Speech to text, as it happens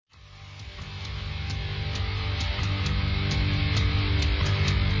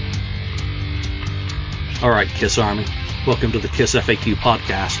All right, Kiss Army, welcome to the Kiss FAQ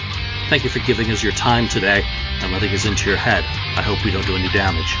podcast. Thank you for giving us your time today and letting us into your head. I hope we don't do any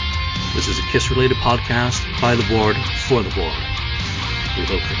damage. This is a Kiss-related podcast by the board, for the board. We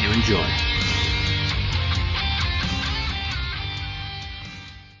hope that you enjoy.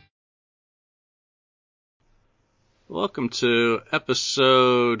 Welcome to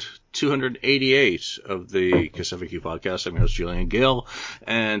episode 288 of the Kiss FAQ podcast. I'm your host, Julian Gill,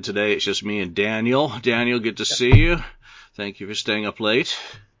 and today it's just me and Daniel. Daniel, good to see you. Thank you for staying up late.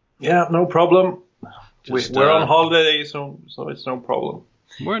 Yeah, no problem. We're on holiday, so it's no problem.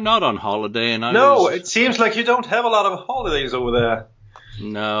 We're not on holiday, and it seems like you don't have a lot of holidays over there.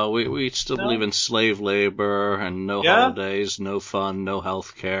 No, we still believe in slave labor and no holidays, no fun, no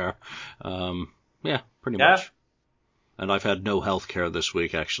health care. Pretty much. And I've had no health care this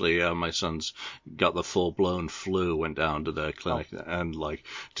week, actually. My son's got the full-blown flu, went down to the clinic and,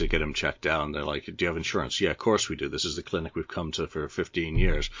 to get him checked out. And they're like, do you have insurance? Yeah, of course we do. This is the clinic we've come to for 15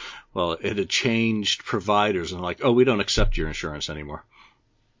 years. Well, it had changed providers and we don't accept your insurance anymore.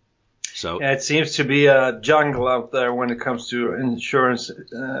 So it seems to be a jungle out there when it comes to insurances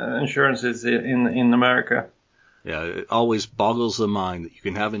in America. Yeah, it always boggles the mind that you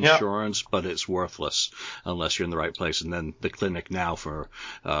can have insurance, but it's worthless unless you're in the right place. And then the clinic now for,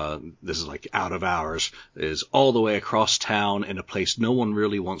 this is out of hours, is all the way across town in a place no one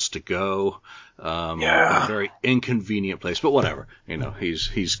really wants to go. A very inconvenient place, but whatever.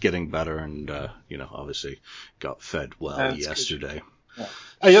 He's getting better and, obviously got fed well yesterday. Yeah.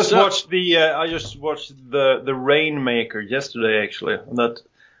 I just watched the Rainmaker yesterday, actually.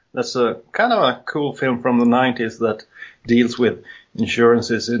 That's a kind of a cool film from the 90s that deals with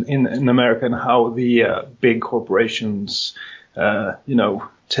insurances in America and how the big corporations,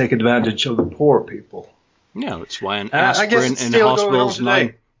 take advantage of the poor people. Yeah, that's why an aspirin in the hospital is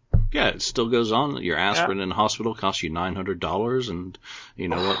Yeah, it still goes on. Your aspirin in the hospital costs you $900, and you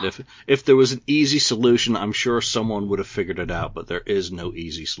know what? If there was an easy solution, I'm sure someone would have figured it out. But there is no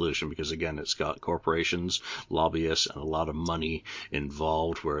easy solution because, again, it's got corporations, lobbyists, and a lot of money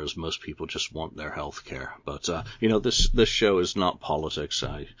involved. Whereas most people just want their health care. But this show is not politics.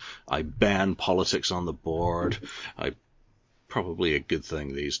 I ban politics on the board. Probably a good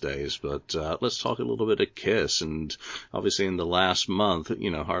thing these days, but let's talk a little bit of Kiss. And obviously in the last month,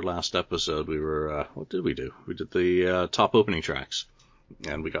 our last episode, we were, what did we do? We did the top opening tracks,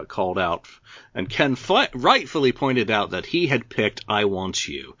 and we got called out. And Ken rightfully pointed out that he had picked I Want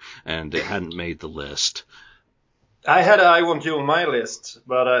You, and it hadn't made the list. I had I Want You on my list,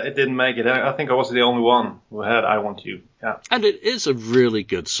 but it didn't make it. I think I was the only one who had I Want You. Yeah. And it is a really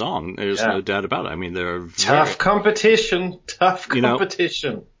good song. There's no doubt about it. I mean, there are tough competition.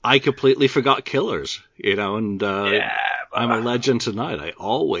 I completely forgot Killers, and I'm a Legend Tonight. I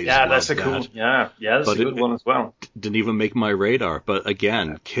always that's a cool. That's a good one as well. Didn't even make my radar. But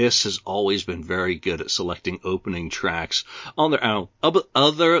again, Kiss has always been very good at selecting opening tracks on their own,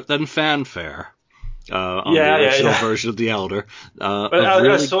 other than Fanfare. On the original version of The Elder. But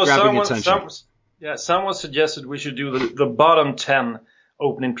I saw someone suggested we should do the bottom 10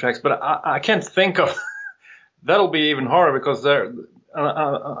 opening tracks, but I can't think of. That'll be even harder because they're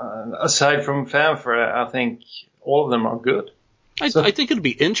aside from Fanfare, I think all of them are good. I think it'd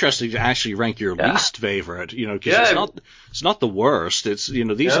be interesting to actually rank your least favorite, because it's not the worst. It's,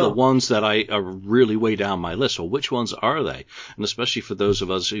 these are the ones that are really way down my list. Well, which ones are they? And especially for those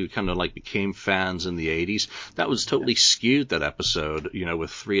of us who kind of became fans in the 80s, that was totally skewed, that episode, with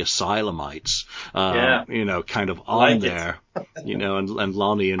 3 Asylumites, kind of on there, and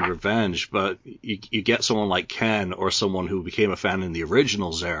Lonnie in Revenge. But you get someone like Ken or someone who became a fan in the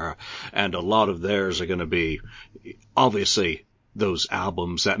originals era, and a lot of theirs are going to be, obviously, those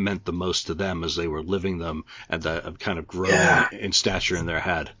albums that meant the most to them as they were living them and that have kind of grown in stature in their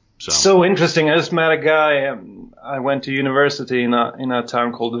head. So interesting. I just met a guy. I went to university in a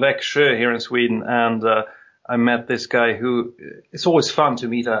town called Växjö here in Sweden, and I met this guy who it's always fun to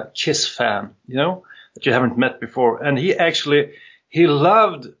meet a Kiss fan, that you haven't met before. And he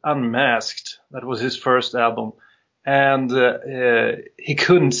loved Unmasked. That was his first album, and he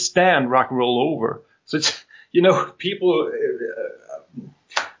couldn't stand Rock and Roll Over. So it's people.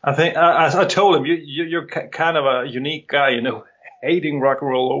 I think I told him you're kind of a unique guy, hating Rock and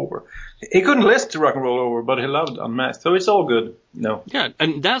Roll Over. He couldn't listen to Rock and Roll Over, but he loved Unmasked, so it's all good, Yeah,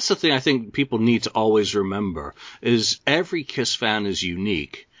 and that's the thing I think people need to always remember is every Kiss fan is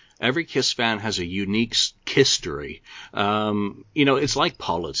unique. Every Kiss fan has a unique history. It's like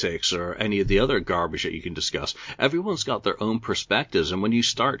politics or any of the other garbage that you can discuss. Everyone's got their own perspectives, and when you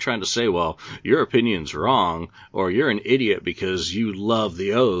start trying to say, well, your opinion's wrong, or you're an idiot because you love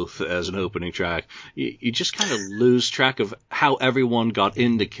The Oath as an opening track, you just kind of lose track of how everyone got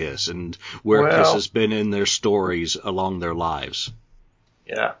into Kiss and where Kiss has been in their stories along their lives.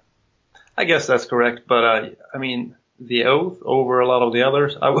 Yeah, I guess that's correct, but The Oath over a lot of the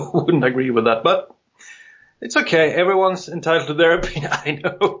others, I wouldn't agree with that, but it's okay. Everyone's entitled to their opinion. I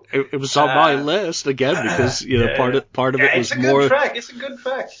know. It was on my list again because part of it was more. It's a good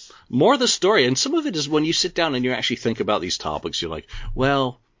track. More the story, and some of it is when you sit down and you actually think about these topics. You're like,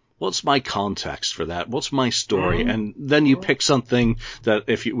 well, what's my context for that? What's my story? Mm-hmm. And then you pick something that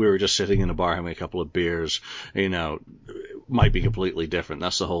if we were just sitting in a bar having a couple of beers, might be completely different.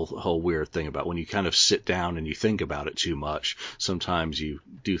 That's the whole weird thing about when you kind of sit down and you think about it too much. Sometimes you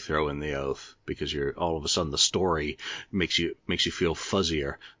do throw in The Oath because you're all of a sudden the story makes you feel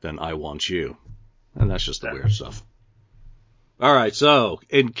fuzzier than I Want You, and that's just the weird stuff. All right, so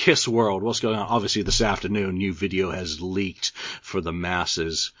in Kiss world, what's going on? Obviously, this afternoon, new video has leaked for the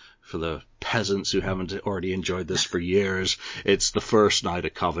masses, for the peasants who haven't already enjoyed this for years. It's the first night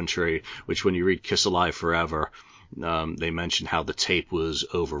at Coventry, which when you read Kiss Alive Forever, they mention how the tape was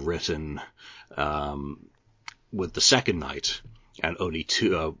overwritten with the second night, and only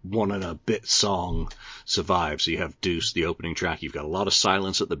one and a bit song survived. So you have Deuce, the opening track. You've got a lot of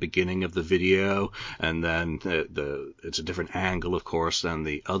silence at the beginning of the video, and then it's a different angle, of course, than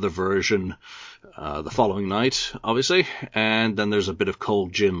the other version the following night, obviously. And then there's a bit of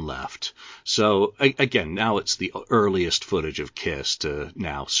cold gin left. So again, now it's the earliest footage of Kiss to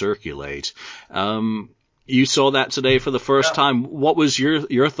now circulate. You saw that today for the first time. What was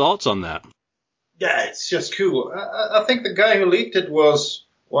your thoughts on that? Yeah, it's just cool. I think the guy who leaked it was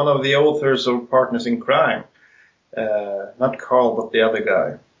one of the authors of Partners in Crime. Not Carl, but the other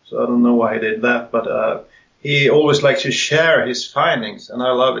guy. So I don't know why he did that, but he always likes to share his findings, and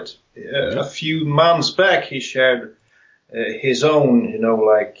I love it. A few months back, he shared his own,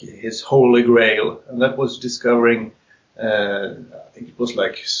 like his holy grail, and that was discovering, I think it was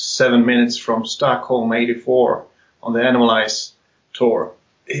like 7 minutes from Stockholm 84 on the Animalize tour.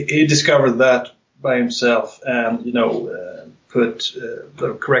 He discovered that by himself and, put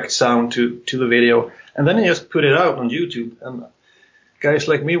the correct sound to the video. And then he just put it out on YouTube. And guys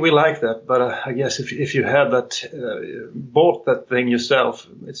like me, we like that. But I guess if you had that, bought that thing yourself,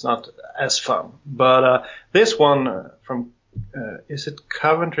 it's not as fun. But this one from, is it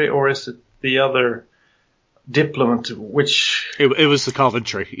Coventry or is it the other Diplomat, which... It was the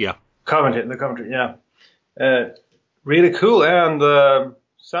Coventry, yeah. The Coventry, yeah. Really cool, and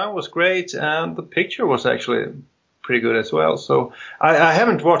sound was great, and the picture was actually pretty good as well. So I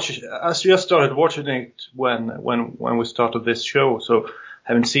haven't watched... I just started watching it when we started this show, so I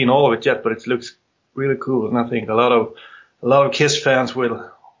haven't seen all of it yet, but it looks really cool, and I think a lot of Kiss fans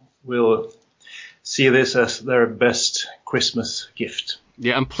will see this as their best Christmas gift.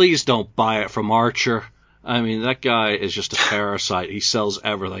 Yeah, and please don't buy it from Archer. I mean, that guy is just a parasite. He sells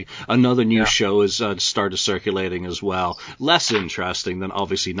everything. Another new show has started circulating as well. Less interesting than,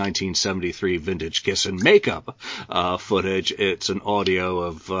 obviously, 1973 vintage Kiss and Makeup footage. It's an audio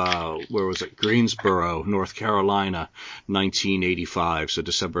of, where was it? Greensboro, North Carolina, 1985. So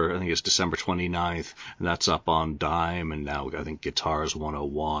I think it's December 29th. And that's up on Dime. And now I think Guitars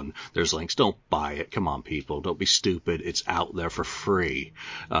 101. There's links. Don't buy it. Come on, people. Don't be stupid. It's out there for free.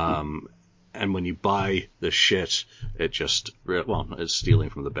 And when you buy the shit, it's stealing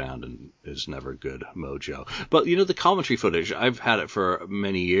from the band and is never good mojo. But, the Coventry footage, I've had it for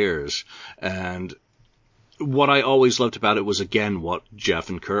many years. And what I always loved about it was, again, what Jeff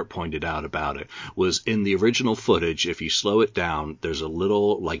and Kurt pointed out about it, was in the original footage, if you slow it down, there's a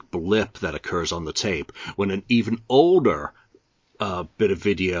little, blip that occurs on the tape when an even older bit of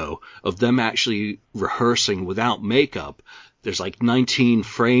video of them actually rehearsing without makeup. There's 19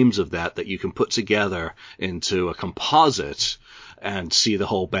 frames of that you can put together into a composite and see the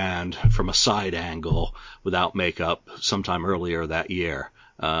whole band from a side angle without makeup sometime earlier that year.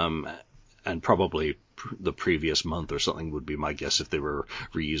 And probably the previous month or something would be my guess if they were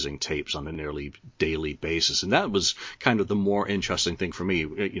reusing tapes on a nearly daily basis. And that was kind of the more interesting thing for me,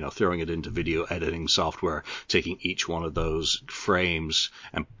 throwing it into video editing software, taking each one of those frames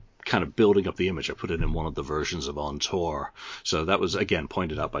and kind of building up the image. I put it in one of the versions of On Tour. So that was, again,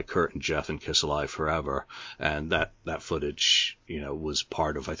 pointed out by Kurt and Jeff in Kiss Alive Forever. And that footage, was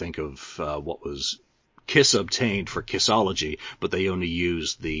part of, I think, of what was Kiss obtained for Kissology, but they only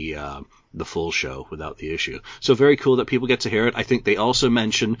used the full show without the issue. So very cool that people get to hear it. I think they also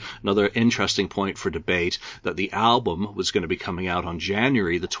mentioned another interesting point for debate, that the album was going to be coming out on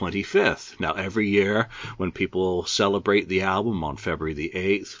January the 25th. Now, every year when people celebrate the album on February the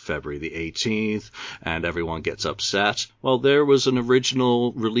 8th, February the 18th, and everyone gets upset, well, there was an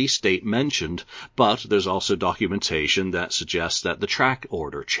original release date mentioned, but there's also documentation that suggests that the track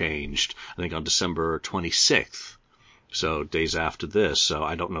order changed, I think on December 26th. So days after this, so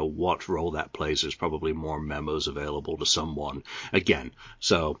I don't know what role that plays. There's probably more memos available to someone. Again,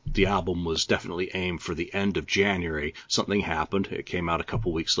 so the album was definitely aimed for the end of January. Something happened. It came out a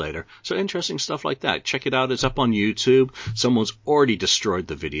couple weeks later. So interesting stuff like that. Check it out. It's up on YouTube. Someone's already destroyed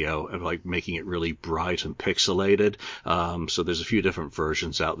the video, like making it really bright and pixelated. So there's a few different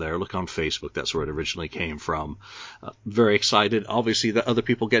versions out there. Look on Facebook. That's where it originally came from. Very excited. Obviously, that other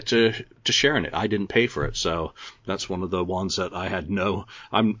people get to share in it. I didn't pay for it, so that's one of the ones that I had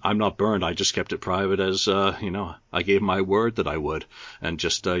I'm not burned. I just kept it private as, I gave my word that I would, and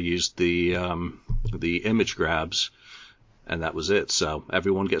just used the image grabs, and that was it. So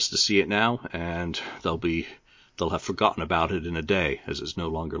everyone gets to see it now, and they'll have forgotten about it in a day, as it's no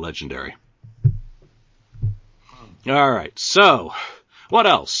longer legendary. All right. So what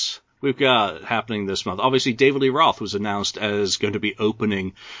else we've got happening this month? Obviously, David Lee Roth was announced as going to be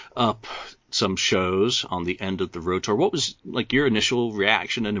opening up some shows on the end of the road tour. What was like your initial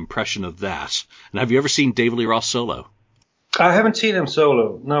reaction and impression of that? And have you ever seen David Lee Roth solo? I haven't seen him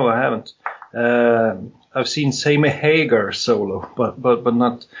solo. No, I haven't. I've seen Sammy Hagar solo, but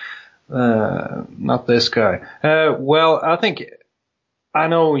not this guy. Well, I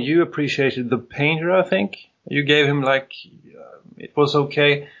know you appreciated The Painter. I think you gave him it was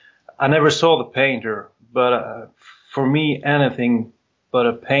okay. I never saw The Painter, but for me, anything but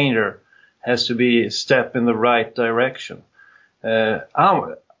a Painter has to be a step in the right direction. I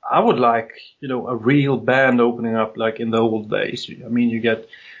would like, a real band opening up like in the old days. I mean, you get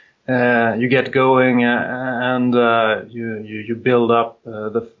going and you build up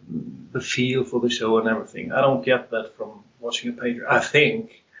the feel for the show and everything. I don't get that from watching a Painter. I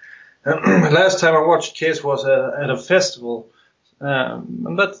think last time I watched Kiss was at a festival,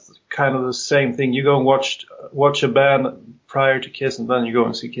 and that's kind of the same thing. You go and watch a band prior to Kiss, and then you go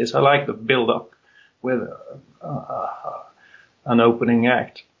and see Kiss. I like the build up with an opening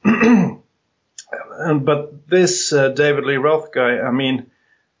act. But this David Lee Roth guy, I mean,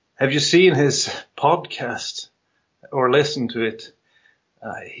 have you seen his podcast or listened to it?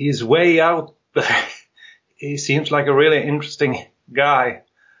 He's way out there. He seems like a really interesting guy.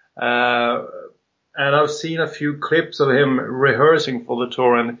 And I've seen a few clips of him rehearsing for the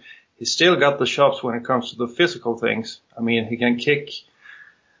tour, and he's still got the chops when it comes to the physical things. I mean, he can kick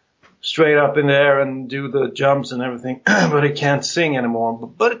straight up in the air and do the jumps and everything, but he can't sing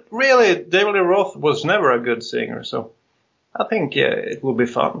anymore. But really, David Lee Roth was never a good singer, so I think it will be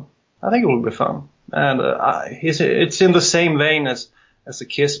fun. And it's in the same vein as the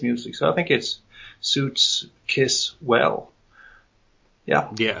Kiss music, so I think it suits Kiss well. Yeah.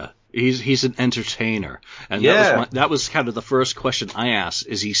 Yeah. He's an entertainer, and that was kind of the first question I asked: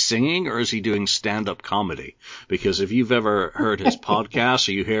 is he singing or is he doing stand-up comedy? Because if you've ever heard his podcast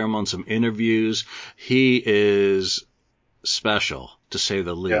or you hear him on some interviews, he is special, to say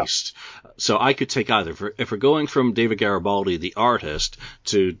the least. Yeah. So I could take either. If we're going from David Garibaldi, the artist,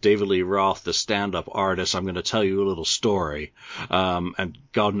 to David Lee Roth, the stand-up artist, I'm going to tell you a little story. And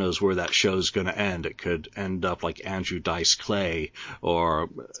God knows where that show's going to end. It could end up like Andrew Dice Clay, or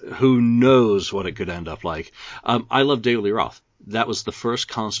who knows what it could end up like. I love David Lee Roth. That was the first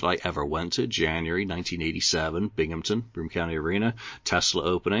concert I ever went to, January 1987, Binghamton, Broome County Arena, Tesla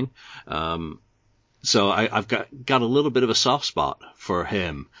opening. So I've got a little bit of a soft spot for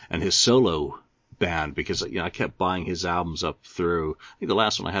him and his solo band, because I kept buying his albums up through. I think the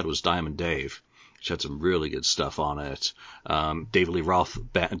last one I had was Diamond Dave, which had some really good stuff on it. David Lee Roth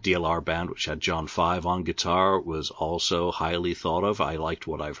DLR band, which had John Five on guitar, was also highly thought of. I liked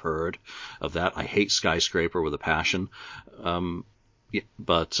what I've heard of that. I hate Skyscraper with a passion,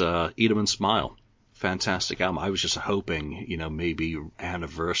 but Eat 'Em and Smile. Fantastic album. I was just hoping, maybe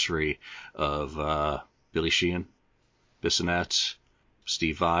anniversary of Billy Sheehan, Bissonette,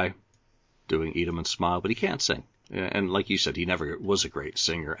 Steve Vai doing Eat 'Em and Smile, but he can't sing. And like you said, he never was a great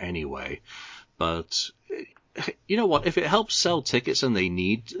singer anyway. But you know what? If it helps sell tickets and they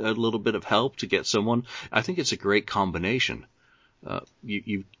need a little bit of help to get someone, I think it's a great combination.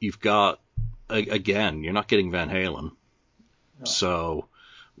 You've got, again, you're not getting Van Halen. No. So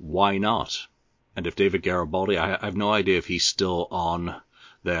why not? And if David Garibaldi, I have no idea if he's still on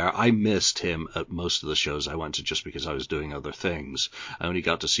there. I missed him at most of the shows I went to just because I was doing other things. I only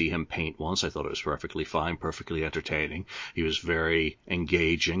got to see him paint once. I thought it was perfectly fine, perfectly entertaining. He was very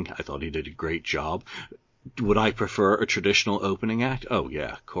engaging. I thought he did a great job. Would I prefer a traditional opening act? Oh,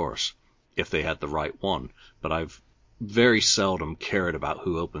 yeah, of course, if they had the right one. But I've very seldom cared about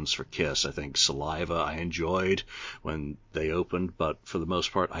who opens for Kiss. I think Saliva I enjoyed when they opened, but for the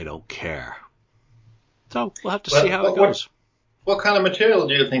most part, I don't care. So we'll have to see how it goes. What kind of material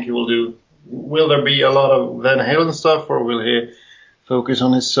do you think he will do? Will there be a lot of Van Halen stuff, or will he focus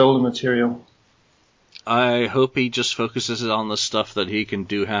on his solo material? I hope he just focuses on the stuff that he can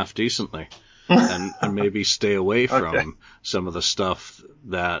do half decently. and maybe stay away from some of the stuff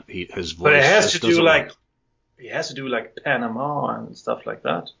that his voice. But it has to do he has to do like Panama and stuff like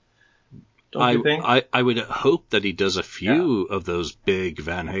that. Don't you think? I would hope that he does a few of those big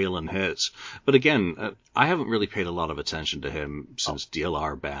Van Halen hits. But again, I haven't really paid a lot of attention to him since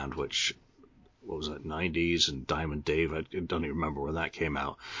DLR Band, which, what was it, 90s, and Diamond Dave, I don't even remember when that came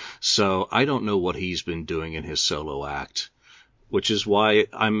out. So I don't know what he's been doing in his solo act, which is why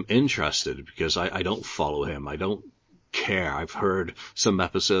I'm interested, because I don't follow him. I don't care. I've heard some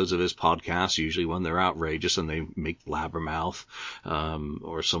episodes of his podcast, usually when they're outrageous and they make blabbermouth,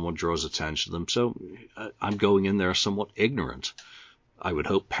 or someone draws attention to them. So I'm going in there somewhat ignorant. I would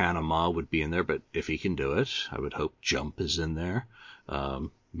hope Panama would be in there, but if he can do it, I would hope Jump is in there.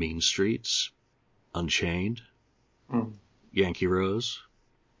 Mean Streets, Unchained, Yankee Rose.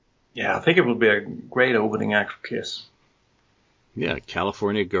 Yeah, I think it would be a great opening act for Kiss. Yeah,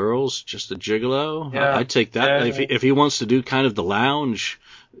 California Girls, Just a Gigolo. Yeah, I'd take that. If he wants to do kind of the lounge,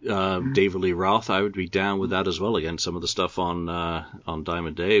 David Lee Roth, I would be down with that as well. Again, some of the stuff on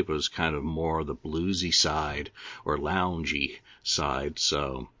Diamond Dave was kind of more the bluesy side or loungy side.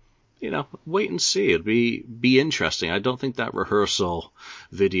 So, wait and see. It'd be interesting. I don't think that rehearsal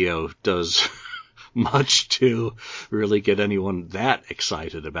video does much to really get anyone that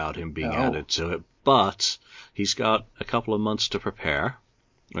excited about him being added to it, but he's got a couple of months to prepare,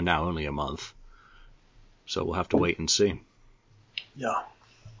 or now only a month, so we'll have to wait and see. Yeah.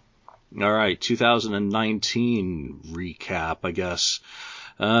 All right, 2019 recap, I guess.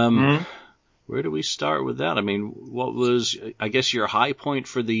 Where do we start with that? I mean, what was, I guess, your high point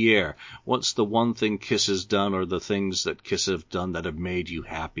for the year? What's the one thing Kiss has done, or the things that Kiss have done that have made you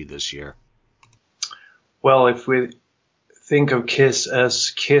happy this year? Well, if we think of Kiss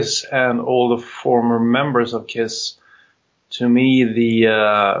as Kiss and all the former members of Kiss, to me,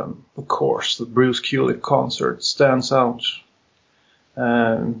 of course, the Bruce Kulick concert stands out.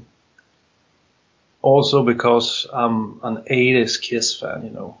 Also because I'm an 80s Kiss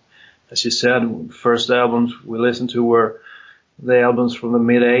fan, As you said, first albums we listened to were the albums from the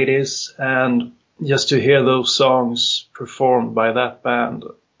mid-80s, and just to hear those songs performed by that band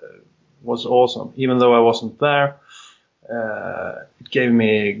was awesome. Even though I wasn't there, it gave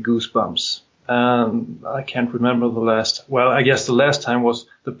me goosebumps. I can't remember I guess the last time was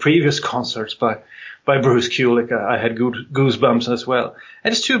the previous concerts by Bruce Kulick. I had goosebumps as well.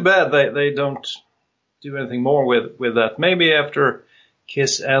 And it's too bad they don't do anything more with that. Maybe after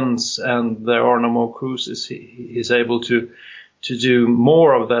Kiss ends and there are no more cruises, he's able to do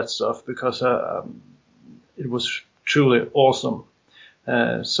more of that stuff, because it was truly awesome.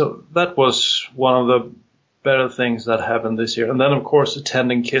 So that was one of the better things that happened this year. And then, of course,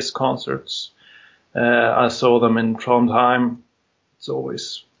 attending Kiss concerts. I saw them in Trondheim. It's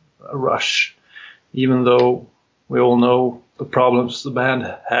always a rush. Even though we all know the problems the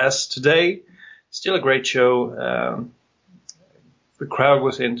band has today, still a great show. The crowd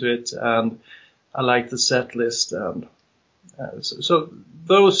was into it, and I liked the set list. And so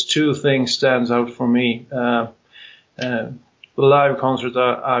those two things stands out for me. The live concert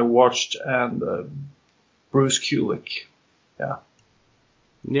I watched, and Bruce Kulick. Yeah.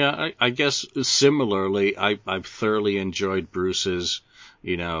 Yeah, I guess similarly, I've thoroughly enjoyed Bruce's,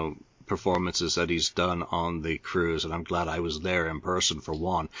 performances that he's done on the cruise, and I'm glad I was there in person for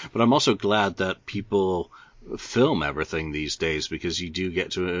one. But I'm also glad that people film everything these days, because you do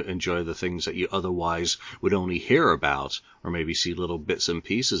get to enjoy the things that you otherwise would only hear about or maybe see little bits and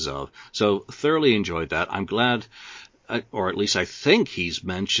pieces of. So thoroughly enjoyed that. I'm glad, or at least I think he's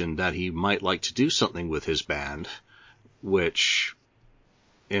mentioned that he might like to do something with his band, which,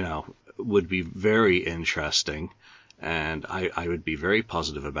 would be very interesting. And I would be very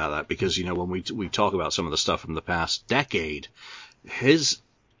positive about that, because, when we talk about some of the stuff from the past decade, his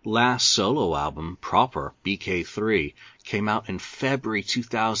last solo album, proper, BK3, came out in February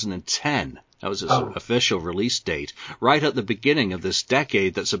 2010. That was his official release date, right at the beginning of this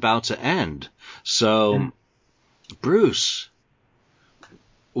decade that's about to end. So, Bruce,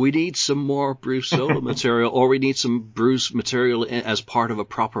 we need some more Bruce solo material, or we need some Bruce material as part of a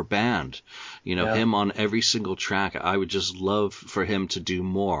proper band. Him on every single track. I would just love for him to do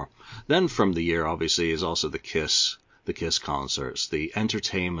more. Then from the year, obviously, is also the Kiss concerts, the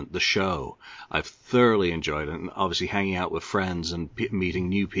entertainment, the show. I've thoroughly enjoyed it, and obviously hanging out with friends and meeting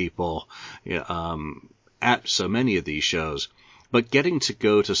new people at so many of these shows. But getting to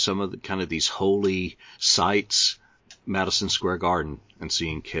go to some of the kind of these holy sites, Madison Square Garden, and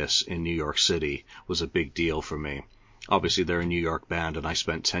seeing Kiss in New York City was a big deal for me. Obviously, they're a New York band, and I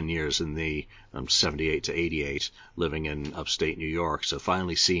spent 10 years in the 78 to 88 living in upstate New York, so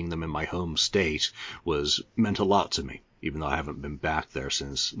finally seeing them in my home state meant a lot to me, even though I haven't been back there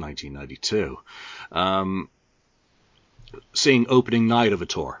since 1992. Seeing opening night of a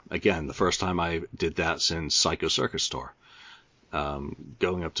tour, again, the first time I did that since Psycho Circus tour.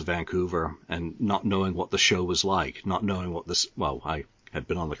 Going up to Vancouver and not knowing what the show was like, not knowing what I had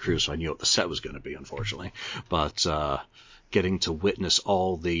been on the cruise, so I knew what the set was going to be, unfortunately. But getting to witness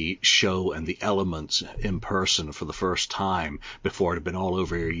all the show and the elements in person for the first time before it had been all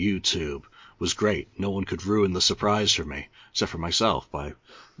over YouTube was great. No one could ruin the surprise for me, except for myself, by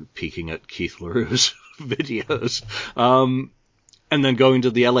peeking at Keith LaRue's videos. And then going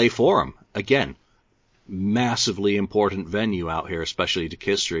to the LA Forum, again, massively important venue out here, especially to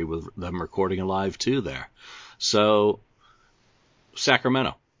History, with them recording a live 2 there. So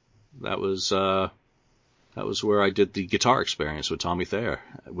Sacramento, that was where I did the guitar experience with Tommy Thayer,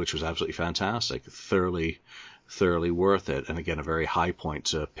 which was absolutely fantastic, thoroughly worth it. And again, a very high point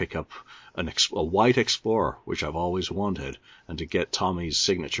to pick up a white Explorer, which I've always wanted, and to get Tommy's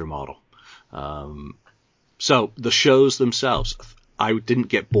signature model. So the shows themselves, I didn't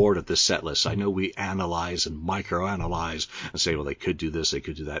get bored of this set list. I know we analyze and microanalyze and say, well, they could do this, they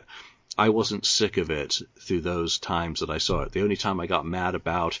could do that. I wasn't sick of it through those times that I saw it. The only time I got mad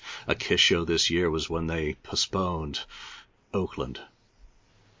about a Kiss show this year was when they postponed Oakland.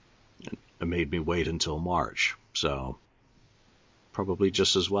 It made me wait until March. So probably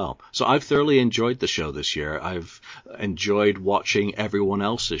just as well. So I've thoroughly enjoyed the show this year. I've enjoyed watching everyone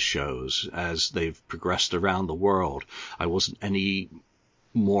else's shows as they've progressed around the world. I wasn't any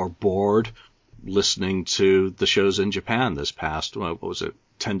more bored listening to the shows in Japan this past,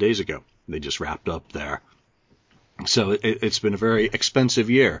 10 days ago. They just wrapped up there. So it's been a very expensive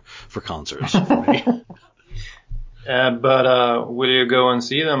year for concerts for me. But will you go and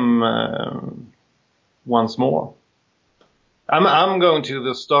see them once more? I'm going to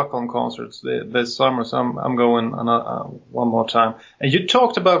the Stockholm concerts this summer, so I'm going one more time. And you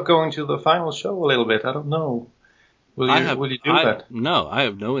talked about going to the final show a little bit. I don't know. Will you do that? No, I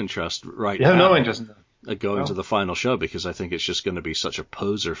have no interest right now. You have no interest in that? Going to the final show, because I think it's just going to be such a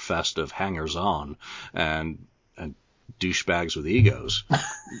poser fest of hangers-on and douchebags with egos.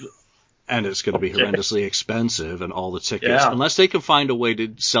 And it's going to be horrendously expensive, and all the tickets, unless they can find a way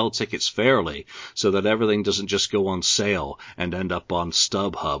to sell tickets fairly so that everything doesn't just go on sale and end up on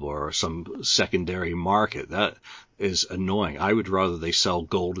StubHub or some secondary market. That is annoying. I would rather they sell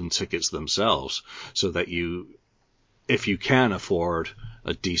golden tickets themselves, so that if you can afford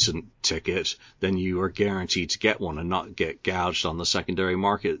a decent ticket, then you are guaranteed to get one and not get gouged on the secondary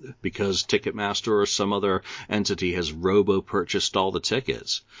market because Ticketmaster or some other entity has robo-purchased all the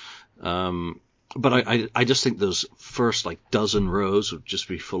tickets. But I just think those first dozen rows would just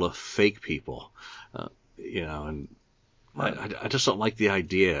be full of fake people, and I just don't like the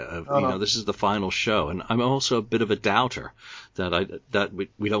idea of, this is the final show. And I'm also a bit of a doubter that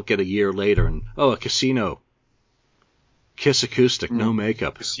we don't get a year later and, a casino, Kiss acoustic, no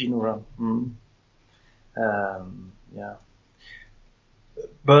makeup. Casino run. Yeah.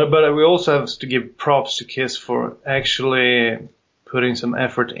 But we also have to give props to Kiss for actually putting some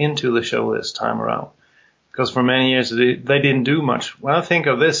effort into the show this time around. Because for many years they didn't do much. When I think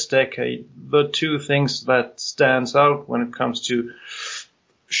of this decade, the two things that stands out when it comes to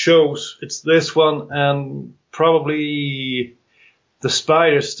shows, it's this one and probably the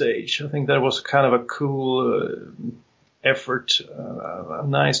Spider stage. I think that was kind of a cool effort, a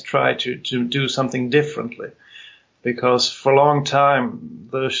nice try to do something differently. Because for a long time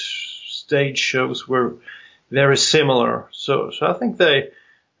the stage shows were very similar. So I think they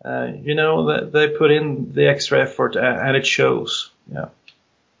put in the extra effort and it shows. Yeah.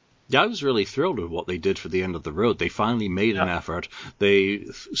 Yeah, I was really thrilled with what they did for the End of the Road. They finally made an effort. They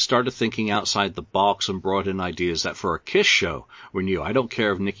started thinking outside the box and brought in ideas that for a Kiss show were new. I don't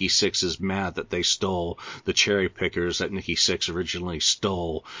care if Nikki Sixx is mad that they stole the cherry pickers that Nikki Sixx originally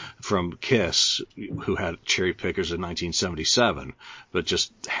stole from Kiss, who had cherry pickers in 1977, but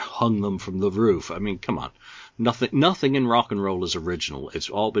just hung them from the roof. I mean, come on. Nothing in rock and roll is original. It's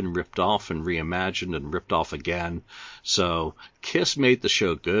all been ripped off and reimagined and ripped off again. So Kiss made the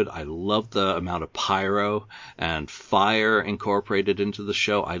show good. I love the amount of pyro and fire incorporated into the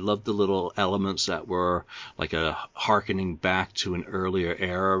show. I love the little elements that were like a hearkening back to an earlier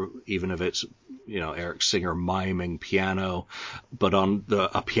era, even if it's, Eric Singer miming piano, but on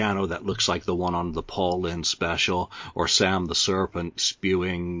a piano that looks like the one on the Paul Lynde special, or Sam the Serpent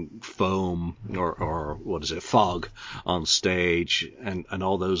spewing foam or what is it, fog on stage, and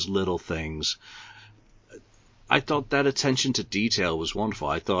all those little things. I thought that attention to detail was wonderful.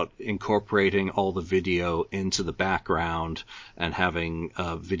 I thought incorporating all the video into the background and having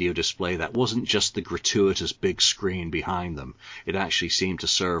a video display that wasn't just the gratuitous big screen behind them. It actually seemed to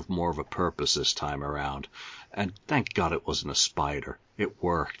serve more of a purpose this time around. And thank God it wasn't a spider. It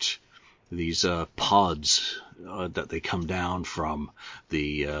worked. These pods that they come down from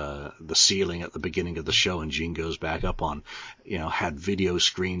the ceiling at the beginning of the show and Gene goes back up on, had video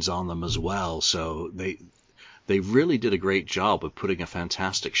screens on them as well. So they really did a great job of putting a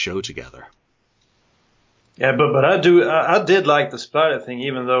fantastic show together. Yeah, but I did like the spider thing,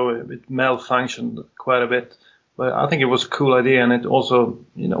 even though it malfunctioned quite a bit. But I think it was a cool idea, and it also,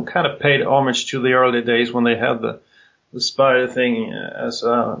 kind of paid homage to the early days when they had the spider thing as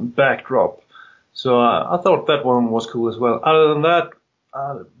a backdrop. So I thought that one was cool as well. Other than that,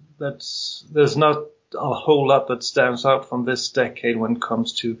 there's not a whole lot that stands out from this decade when it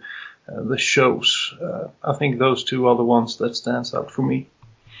comes to the shows. I think those two are the ones that stands out for me.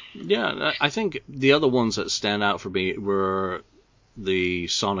 Yeah, I think the other ones that stand out for me were the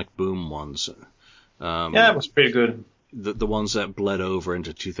Sonic Boom ones. It was pretty good. The ones that bled over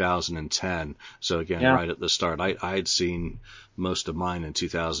into 2010. So again, right at the start, I had seen most of mine in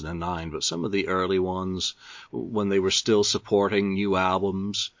 2009, but some of the early ones, when they were still supporting new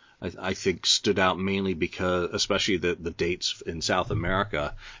albums, I think stood out mainly because, especially the dates in South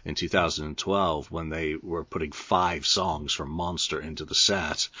America in 2012, when they were putting 5 songs from Monster into the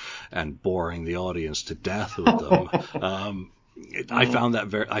set and boring the audience to death with them. I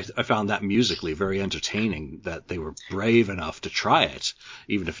found that musically very entertaining, that they were brave enough to try it,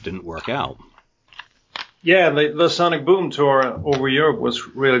 even if it didn't work out. Yeah, the Sonic Boom tour over Europe was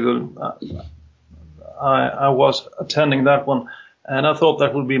really good. I was attending that one. And I thought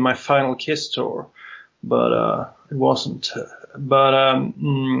that would be my final Kiss tour, but it wasn't. But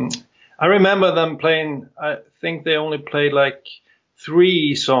I remember them playing, I think they only played like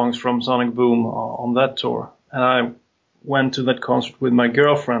 3 songs from Sonic Boom on that tour. And I went to that concert with my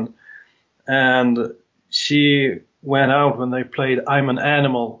girlfriend, and she went out when they played I'm an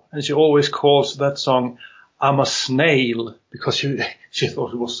Animal, and she always calls that song I'm a Snail, because she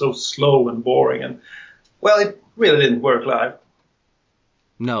thought it was so slow and boring. And, well, it really didn't work live.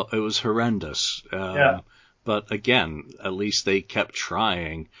 No, it was horrendous. But again, at least they kept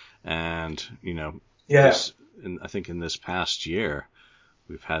trying. And, I think in this past year,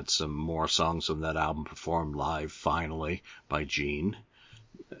 we've had some more songs from that album performed live, finally, by Gene.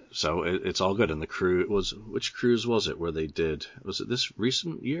 So it's all good. And the crew, which cruise was it where they did? Was it this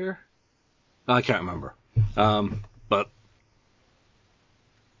recent year? I can't remember. But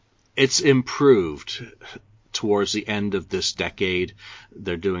it's improved. Towards the end of this decade,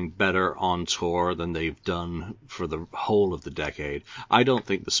 they're doing better on tour than they've done for the whole of the decade. I don't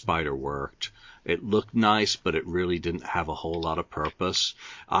think the spider worked. It looked nice, but it really didn't have a whole lot of purpose.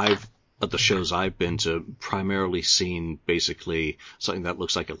 At the shows I've been to, primarily seen basically something that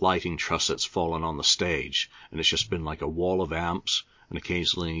looks like a lighting truss that's fallen on the stage, and it's just been like a wall of amps and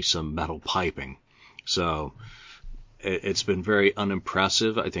occasionally some metal piping. So it's been very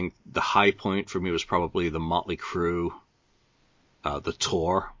unimpressive. I think the high point for me was probably the Motley Crue, the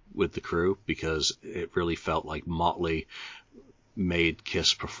tour with the Crue, because it really felt like Motley made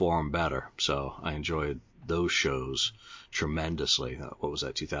Kiss perform better. So I enjoyed those shows tremendously. What was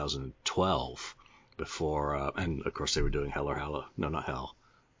that, 2012? Before, and of course they were doing Hell or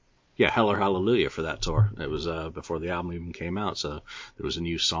Hallelujah for that tour. It was before the album even came out, so there was a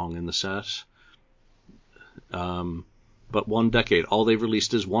new song in the set. But one decade, all they've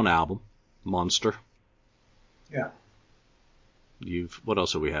released is one album, Monster. Yeah. What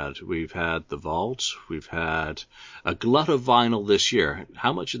else have we had? We've had The Vault. We've had a glut of vinyl this year.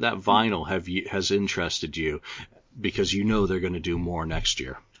 How much of that vinyl has interested you? Because they're going to do more next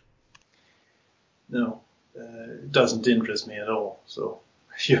year. No, it doesn't interest me at all. So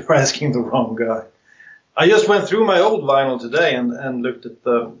you're asking the wrong guy. I just went through my old vinyl today and looked at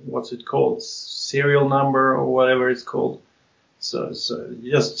what's it called, serial number or whatever it's called. So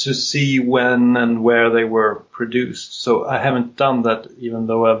just to see when and where they were produced. So I haven't done that, even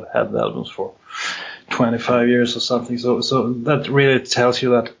though I've had the albums for 25 years or something. So that really tells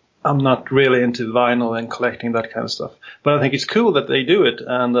you that I'm not really into vinyl and collecting that kind of stuff. But I think it's cool that they do it.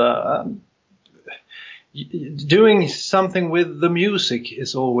 And doing something with the music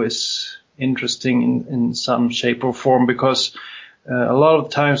is always interesting in some shape or form, because a lot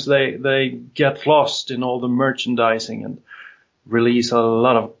of times they get lost in all the merchandising and release a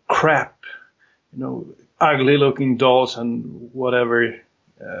lot of crap, ugly looking dolls and whatever,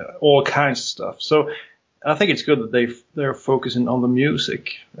 all kinds of stuff. So I think it's good that they're focusing on the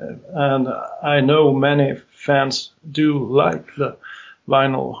music, and I know many fans do like the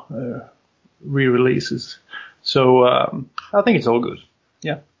vinyl re-releases. So I think it's all good.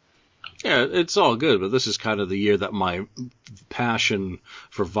 Yeah. Yeah, it's all good, but this is kind of the year that my passion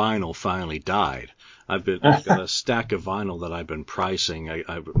for vinyl finally died. I've got a stack of vinyl that I've been pricing.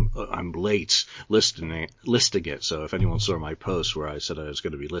 I'm late listing it. So if anyone saw my post where I said I was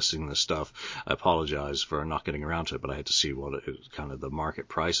going to be listing this stuff, I apologize for not getting around to it. But I had to see what kind of the market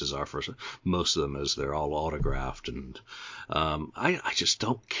prices are for most of them, as they're all autographed, and I just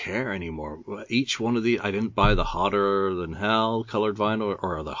don't care anymore. Each one of I didn't buy the Hotter Than Hell colored vinyl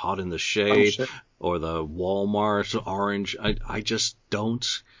or the Hot in the Shade or the Walmart orange. I just don't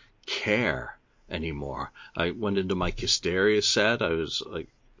care anymore. I went into my Hysteria set. I was like,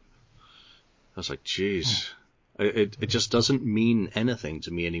 geez, it just doesn't mean anything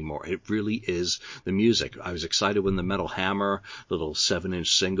to me anymore. It really is the music. I was excited when the Metal Hammer little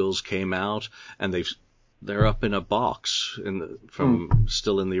 7-inch singles came out, and they're up in a box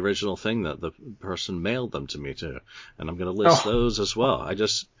still in the original thing that the person mailed them to me too. And I'm going to list those as well.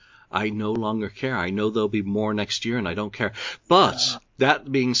 I no longer care. I know there'll be more next year, and I don't care. But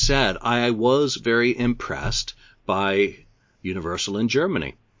that being said, I was very impressed by Universal in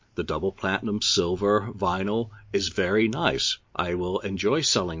Germany. The double platinum silver vinyl is very nice. I will enjoy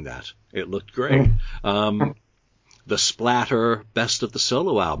selling that. It looked great. The Splatter Best of the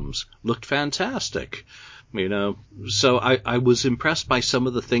Solo albums looked fantastic. So I was impressed by some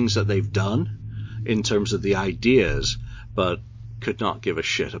of the things that they've done in terms of the ideas, but could not give a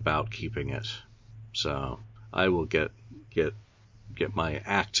shit about keeping it. So I will get my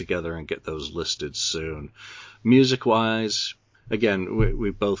act together and get those listed soon. Music-wise, again,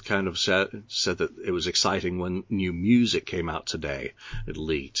 we both kind of said that it was exciting when new music came out today. It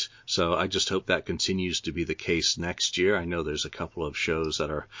leaked. So I just hope that continues to be the case next year. I know there's a couple of shows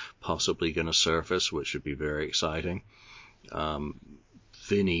that are possibly going to surface, which should be very exciting.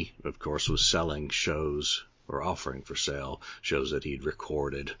 Vinny, of course, was selling shows, or offering for sale shows that he'd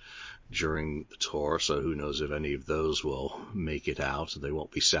recorded during the tour, so who knows if any of those will make it out. They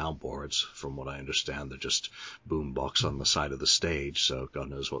won't be soundboards, from what I understand. They're just boombox on the side of the stage, so God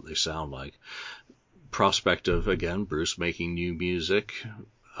knows what they sound like. Prospect of, again, Bruce making new music.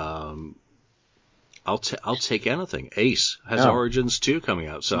 I'll take anything. Ace has Origins 2 coming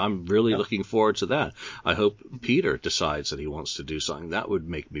out, so I'm really looking forward to that. I hope Peter decides that he wants to do something. That would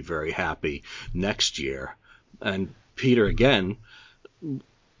make me very happy next year. And Peter, again,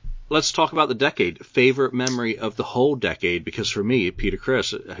 let's talk about the decade. Favorite memory of the whole decade, because for me, Peter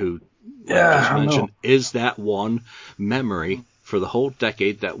Criss, who I just mentioned, is that one memory for the whole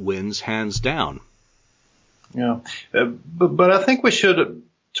decade that wins hands down. Yeah, but I think we should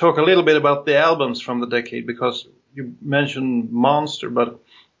talk a little bit about the albums from the decade, because you mentioned Monster, but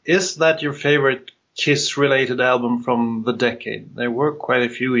is that your favorite Kiss-related album from the decade? There were quite a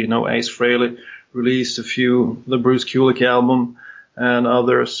few, Ace Frehley released a few, the Bruce Kulick album and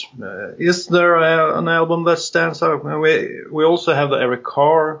others. Is there an album that stands out? We also have the Eric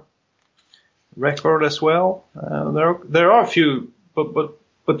Carr record as well. There are a few,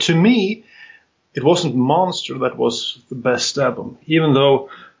 but to me, it wasn't Monster that was the best album, even though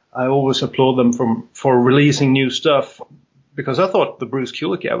I always applaud them for releasing new stuff, because I thought the Bruce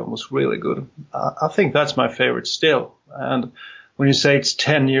Kulick album was really good. I think that's my favorite still. And when you say it's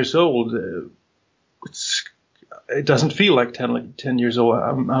 10 years old, it doesn't feel like 10 years old.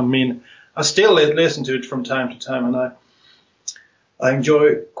 I mean, I still listen to it from time to time, and I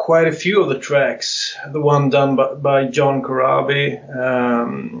enjoy quite a few of the tracks. The one done by John Corabi,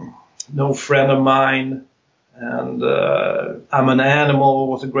 No Friend of Mine, and I'm an Animal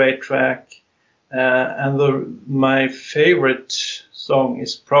was a great track. And my favorite song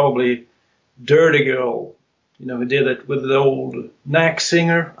is probably Dirty Girl. We did it with the old Knack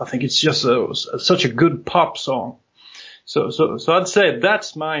singer. I think it's just such a good pop song. So I'd say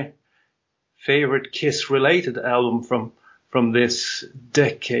that's my favorite Kiss-related album from this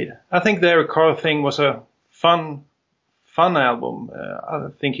decade. I think the Eric Carr thing was a fun album. I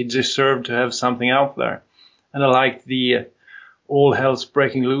think he deserved to have something out there. And I liked the All Hell's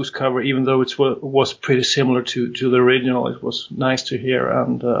Breaking Loose cover, even though it was pretty similar to the original. It was nice to hear.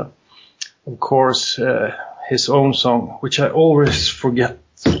 And of course, his own song, which I always forget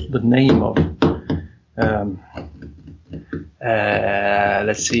the name of.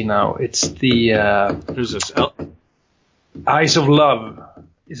 Let's see now. It's the who's this? Eyes of Love.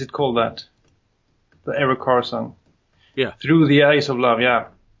 Is it called that? The Eric Carr song. Yeah. Through the Eyes of Love. Yeah,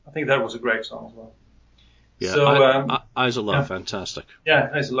 I think that was a great song as well. Yeah. So, Eyes of Love, fantastic. Yeah,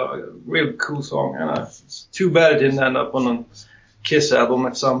 Eyes of Love, real cool song. And it's too bad it didn't end up on a Kiss album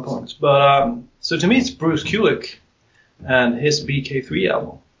at some point. But so to me, it's Bruce Kulick and his BK3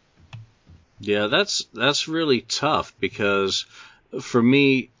 album. Yeah, that's really tough because for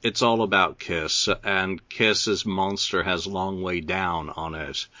me, it's all about Kiss, and Kiss's Monster has Long Way Down on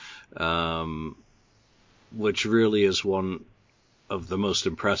it, which really is one of the most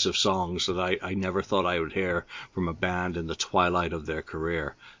impressive songs that I never thought I would hear from a band in the twilight of their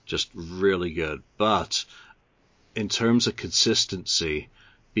career. Just really good. But in terms of consistency,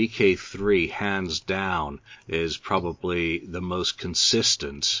 BK3, hands down, is probably the most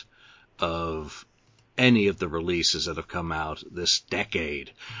consistent of any of the releases that have come out this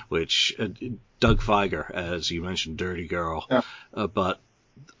decade, which Doug Fieger, as you mentioned, Dirty Girl, but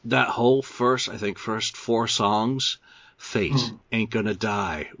that whole first 4 songs, Fate, Ain't Gonna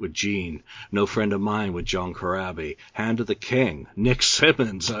Die with Gene, No Friend of Mine with John Corabi, Hand of the King, Nick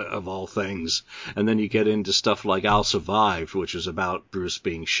Simmons, of all things, and then you get into stuff like I'll Survive, which is about Bruce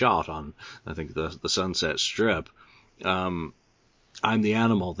being shot on, I think, the Sunset Strip. I'm the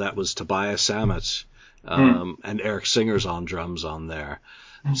Animal, that was Tobias Sammet, and Eric Singer's on drums on there.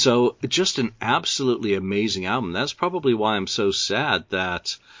 So just an absolutely amazing album. That's probably why I'm so sad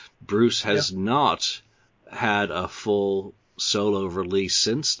that Bruce has not had a full solo release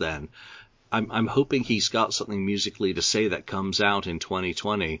since then. I'm hoping he's got something musically to say that comes out in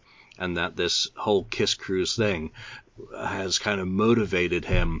 2020, and that this whole Kiss Cruise thing has kind of motivated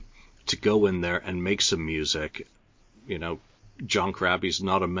him to go in there and make some music. You know, John Corabi's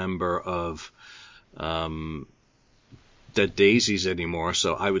not a member of Dead Daisies anymore,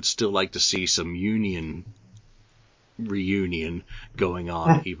 so I would still like to see some reunion going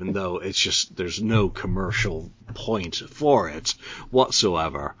on, even though it's just there's no commercial point for it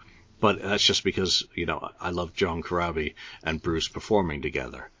whatsoever. But that's just because, you know, I love John Corabi and Bruce performing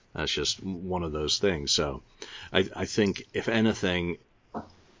together. That's just one of those things. So I think, if anything,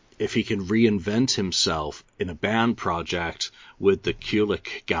 if he can reinvent himself in a band project with the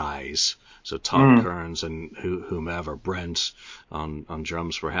Kulick guys, so Todd Kearns and whomever, Brent on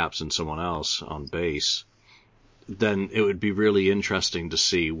drums perhaps, and someone else on bass, then it would be really interesting to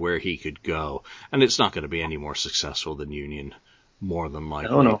see where he could go. And it's not going to be any more successful than Union, more than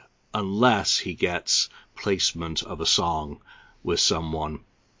likely, unless he gets placement of a song with someone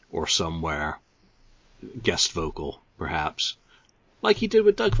or somewhere, guest vocal perhaps, like he did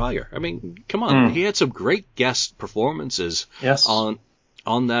with Doug Fieger. I mean, come on, he had some great guest performances on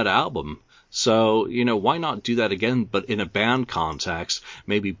that album. So, you know, why not do that again, but in a band context,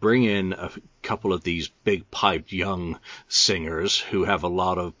 maybe bring in a couple of these big piped young singers who have a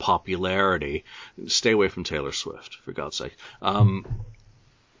lot of popularity. Stay away from Taylor Swift, for God's sake.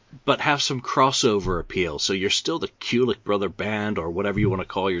 But have some crossover appeal. So you're still the Kulick Brother Band, or whatever you want to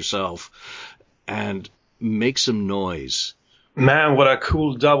call yourself, and make some noise. Man, what a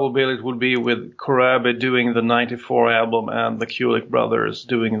cool double bill it would be with Corabi doing the 94 album and the Kulick brothers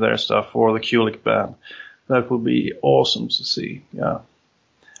doing their stuff for the Kulick band. That would be awesome to see. Yeah.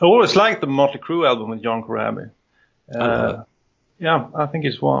 I always liked the Motley Crue album with John Corabi. Yeah, I think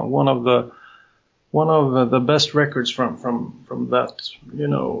it's one of the best records from that, you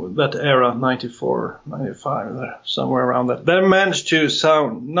know, that era, 94, 95, somewhere around that. They managed to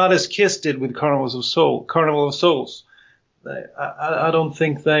sound not as Kiss did with Carnival of Souls. I don't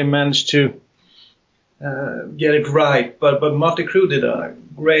think they managed to get it right, but Motley Crue did a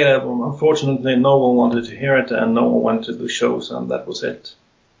great album. Unfortunately, no one wanted to hear it, and no one went to the shows, and that was it.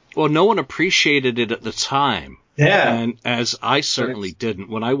 Well, no one appreciated it at the time. Yeah. And as I certainly didn't.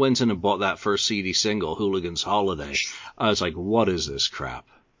 When I went in and bought that first CD single, Hooligan's Holiday, I was like, what is this crap?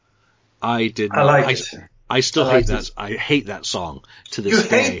 I did not. I like it. I still hate that. I hate that song to this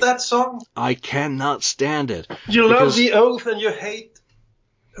day. You hate that song? I cannot stand it. You love The Oath and you hate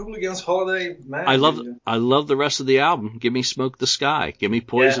Hooligan's Holiday? Man, I love the rest of the album. Give me Smoke the Sky. Give me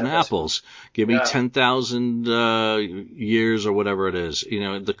Poison Apples. Give me 10,000 Years or whatever it is. You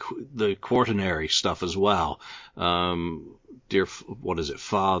know, the Quaternary stuff as well. Dear, what is it,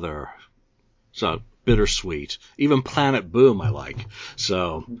 Father? So bittersweet. Even Planet Boom I like.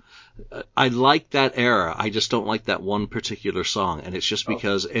 So I like that era. I just don't like that one particular song. And it's just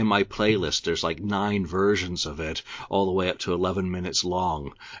because in my playlist there's like 9 versions of it all the way up to 11 minutes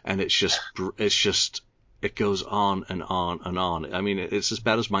long. And it's just, it goes on and on and on. I mean, it's as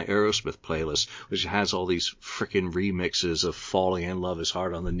bad as my Aerosmith playlist, which has all these frickin' remixes of Falling in Love is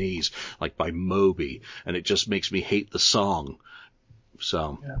Hard on the Knees, like by Moby. And it just makes me hate the song.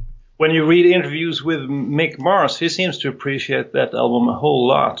 So. Yeah. When you read interviews with Mick Mars, he seems to appreciate that album a whole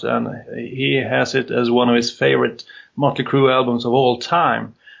lot, and he has it as one of his favorite Motley Crue albums of all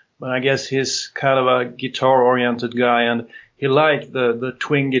time. But I guess he's kind of a guitar-oriented guy, and he liked the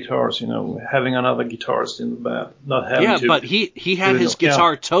twin guitars, you know, having another guitarist in the band, not having to. Yeah, but he had his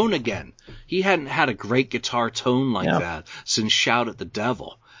guitar tone again. He hadn't had a great guitar tone like that since Shout at the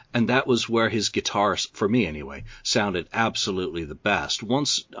Devil. And that was where his guitar, for me anyway, sounded absolutely the best.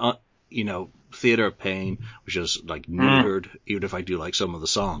 Once, you know, Theater of Pain, which is like neutered, even if I do like some of the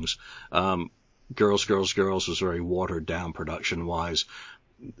songs. Girls, Girls, Girls was very watered down production-wise.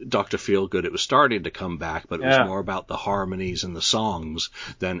 Dr. Feelgood, it was starting to come back, but it was more about the harmonies and the songs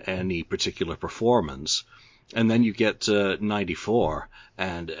than any particular performance. And then you get to 94,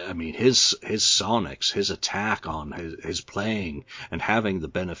 and I mean, his sonics, his attack on his playing, and having the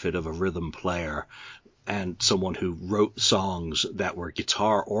benefit of a rhythm player and someone who wrote songs that were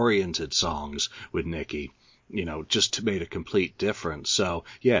guitar-oriented songs with Nicky, you know, just made a complete difference. So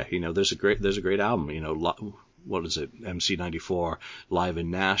yeah, you know, there's a great album, you know, what is it, MC94 live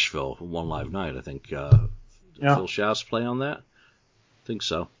in Nashville, One Live Night, I think. Phil Schaff's play on that? I think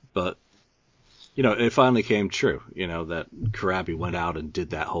so. But, you know, it finally came true, you know, that Corabi went out and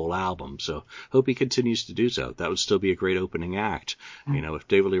did that whole album. So hope he continues to do so. That would still be a great opening act, you know, if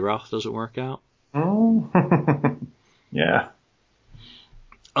David Lee Roth doesn't work out. Yeah.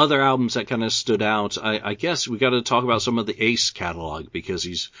 Other albums that kind of stood out, I guess we got to talk about some of the Ace catalog, because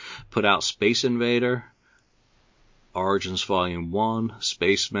he's put out Space Invader, Origins Volume 1,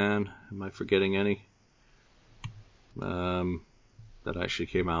 Spaceman. Am I forgetting any? That actually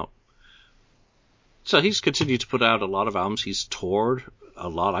came out. So he's continued to put out a lot of albums. He's toured a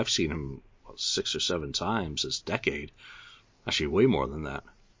lot. I've seen him 6 or 7 times this decade. Actually, way more than that.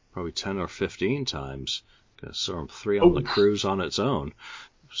 Probably 10 or 15 times. I saw him 3 on the cruise on its own.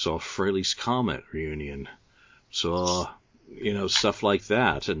 Saw Fraley's Comet reunion. Saw, you know, stuff like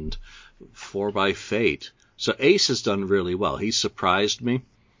that. And 4 by Fate. So Ace has done really well. He's surprised me.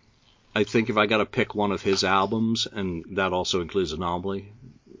 I think if I got to pick one of his albums, and that also includes Anomaly,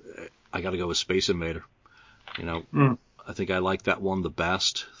 I got to go with Space Invader. You know, I think I like that one the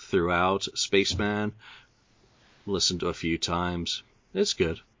best throughout. Spaceman, listened to a few times. It's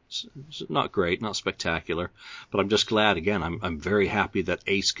good. It's not great, not spectacular, but I'm just glad, again, I'm very happy that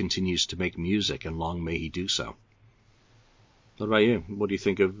Ace continues to make music, and long may he do so. What about you? What do you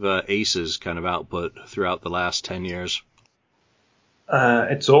think of Ace's kind of output throughout the last 10 years?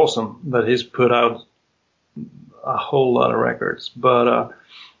 It's awesome that he's put out a whole lot of records, but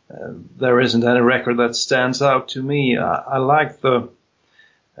there isn't any record that stands out to me. I like the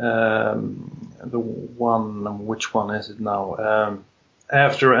one, which one is it now?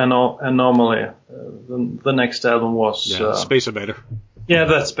 After Anomaly, the next album was... Space Invader. Yeah,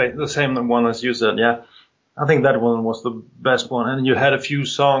 that's the same one as you said, yeah. I think that one was the best one, and you had a few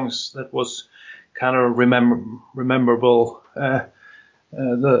songs that was kind of rememberable.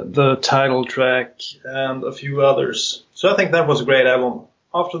 The title track and a few others. So I think that was a great album.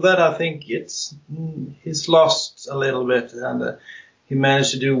 After that, I think he's lost a little bit, and he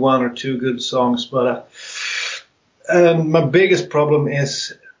managed to do 1 or 2 good songs. But my biggest problem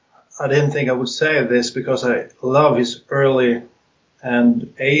is, I didn't think I would say this because I love his early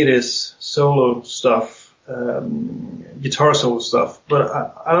and 80s solo stuff. Guitar solo stuff, but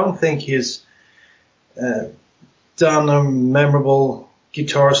I don't think he's done a memorable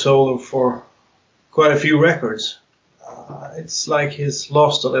guitar solo for quite a few records. It's like he's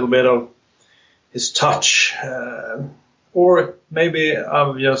lost a little bit of his touch, or maybe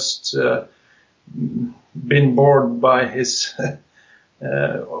I've just been bored by his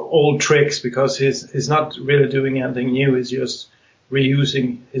old tricks, because he's not really doing anything new. He's just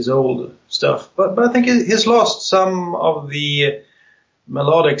reusing his old stuff. But I think he's lost some of the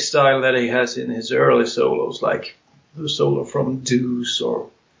melodic style that he has in his early solos, like the solo from Deuce or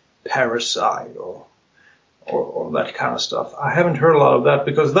Parasite or that kind of stuff. I haven't heard a lot of that,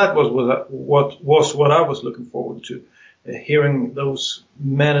 because that was what I was looking forward to, hearing those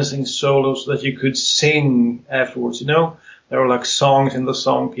menacing solos that you could sing afterwards. You know, there were like songs in the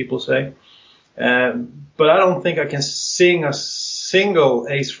song, people say. But I don't think I can sing a single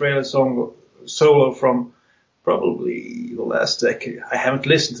Ace Frehley song solo from probably the last decade. I haven't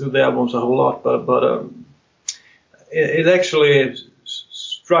listened to the albums a whole lot, but it actually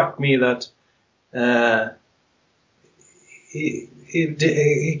struck me that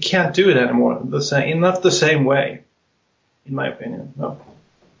he can't do it anymore. Not the same way, in my opinion.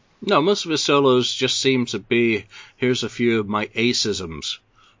 No, most of his solos just seem to be, here's a few of my aceisms.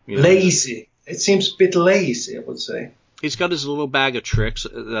 Lazy. It seems a bit lazy, I would say. He's got his little bag of tricks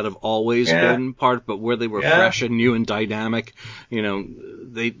that have always been part, but where they were fresh and new and dynamic,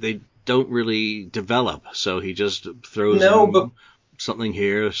 they don't really develop. So he just throws something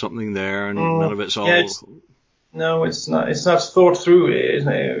here, something there, and none of it's all... No, it's not. It's not thought through.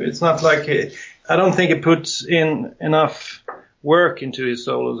 It's not like I don't think he puts in enough work into his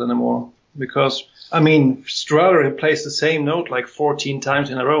solos anymore. Because Strutter plays the same note like 14 times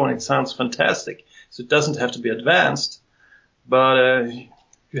in a row, and it sounds fantastic. So it doesn't have to be advanced, but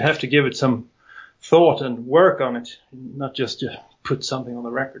you have to give it some thought and work on it, not just to put something on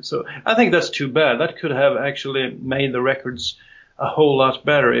the record. So I think that's too bad. That could have actually made the records a whole lot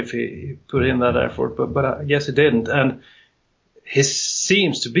better if he put in that effort, but I guess he didn't. And he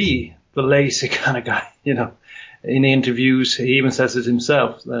seems to be the lazy kind of guy, In interviews, he even says it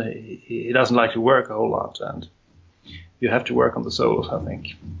himself that he doesn't like to work a whole lot, and you have to work on the solos, I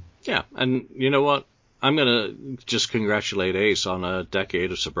think. Yeah, and you know what? I'm gonna just congratulate Ace on a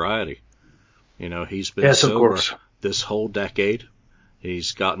decade of sobriety. He's been sober this whole decade.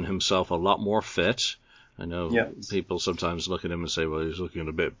 He's gotten himself a lot more fit. I know people sometimes look at him and say, well, he's looking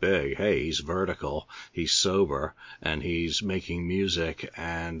a bit big. Hey, he's vertical, he's sober, and he's making music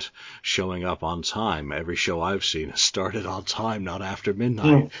and showing up on time. Every show I've seen has started on time, not after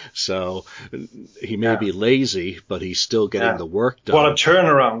midnight. So he may be lazy, but he's still getting the work done. What a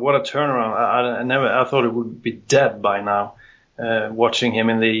turnaround. I thought it would be dead by now. Watching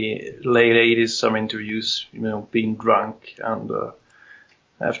him in the late 80s, some interviews, being drunk and...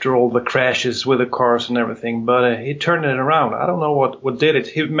 after all the crashes with the cars and everything, but he turned it around. I don't know what did it.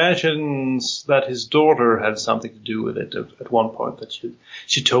 He mentions that his daughter had something to do with it at one point, that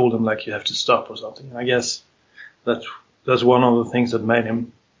she told him, like, you have to stop or something. And I guess that's one of the things that made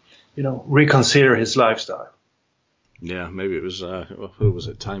him, reconsider his lifestyle. Yeah, maybe it was, who was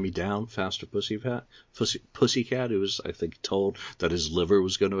it, Tie Me Down, Faster Pussycat, who was, I think, told that his liver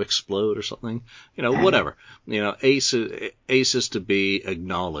was going to explode or something. Whatever. Ace is to be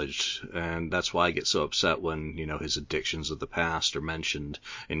acknowledged, and that's why I get so upset when, his addictions of the past are mentioned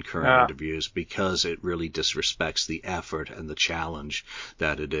in current interviews, because it really disrespects the effort and the challenge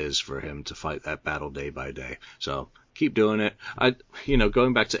that it is for him to fight that battle day by day. So keep doing it.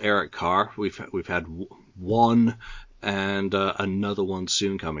 Going back to Eric Carr, we've had one and another one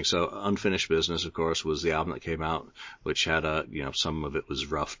soon coming. So Unfinished Business, of course, was the album that came out, which had some of it was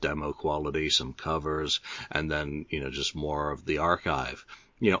rough demo quality, some covers, and then, just more of the archive.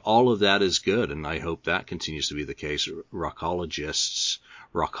 All of that is good, and I hope that continues to be the case. Rockologist's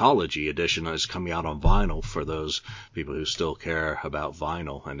Rockology edition is coming out on vinyl for those people who still care about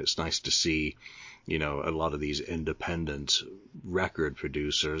vinyl, and it's nice to see a lot of these independent record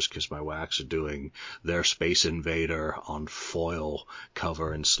producers, because my Wax are doing their Space Invader on foil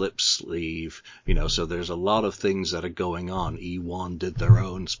cover and slip sleeve, so there's a lot of things that are going on. E1 did their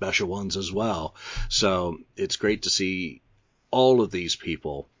own special ones as well. So it's great to see all of these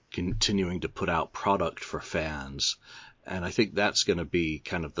people continuing to put out product for fans. And I think that's going to be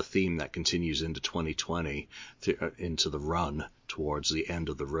kind of the theme that continues into 2020, into the run towards the end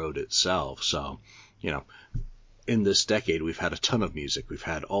of the road itself. So, in this decade, we've had a ton of music. We've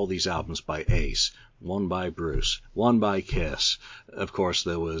had all these albums by Ace, one by Bruce, one by Kiss. Of course,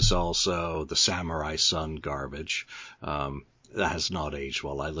 there was also the Samurai Sun garbage. That has not aged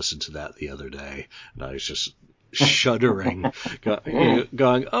well. I listened to that the other day, and I was just shuddering,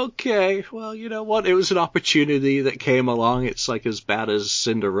 going, okay, well, you know what? It was an opportunity that came along. It's like as bad as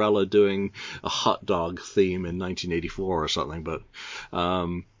Cinderella doing a hot dog theme in 1984 or something. But,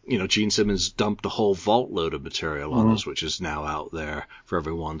 Gene Simmons dumped a whole vault load of material on us, which is now out there for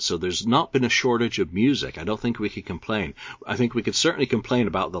everyone. So there's not been a shortage of music. I don't think we could complain. I think we could certainly complain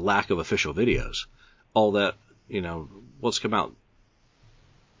about the lack of official videos. All that, what's come out?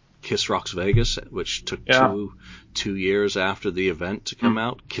 Kiss Rocks Vegas, which took 2 years after the event to come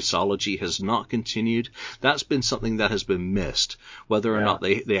out. Kissology has not continued. That's been something that has been missed. Whether or not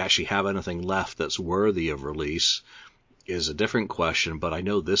they actually have anything left that's worthy of release is a different question, but I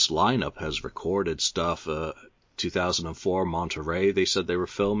know this lineup has recorded stuff. 2004 Monterey, they said they were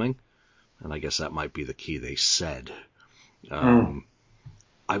filming, and I guess that might be the key, they said.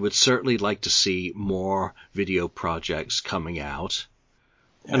 I would certainly like to see more video projects coming out.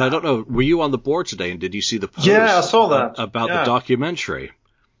 And I don't know, were you on the board today, and did you see the post? Yeah, I saw that. About the documentary.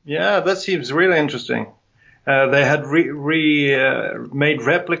 Yeah, that seems really interesting. They had made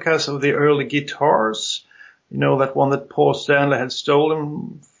replicas of the early guitars. You know, that one that Paul Stanley had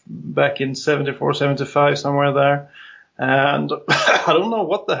stolen back in 74, 75, somewhere there. And I don't know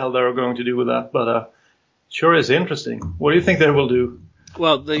what the hell they were going to do with that, but sure is interesting. What do you think they will do?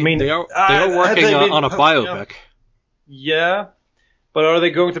 Well, they are working on a biopic. Yeah, but are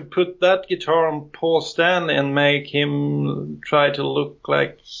they going to put that guitar on Paul Stanley and make him try to look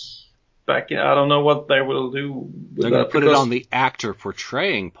like back in, I don't know what they will do. They're going to put it on the actor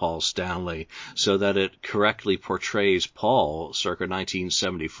portraying Paul Stanley so that it correctly portrays Paul circa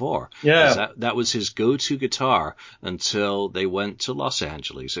 1974. Yeah. That was his go-to guitar until they went to Los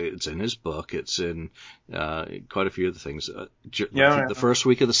Angeles. It's in his book. It's in quite a few of the things. The first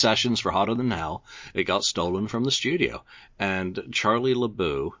week of the sessions for Hotter Than Hell, it got stolen from the studio. And Charlie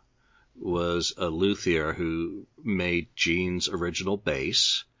LeBoux was a luthier who made Gene's original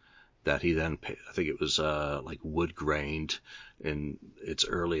bass, that he then, I think it was like wood grained in its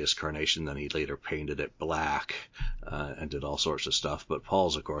earliest carnation. Then he later painted it black and did all sorts of stuff. But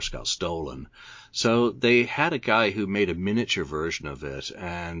Paul's, of course, got stolen. So they had a guy who made a miniature version of it.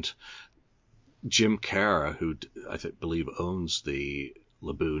 And Jim Cara, who I believe owns the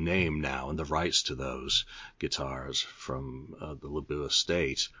LeBoux name now and the rights to those guitars from the LeBoux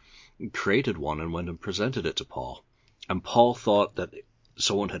estate, created one and went and presented it to Paul. And Paul thought that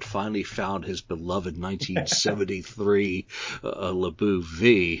someone had finally found his beloved 1973 LeBoux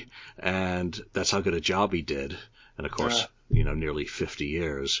V, and that's how good a job he did. And of course, nearly 50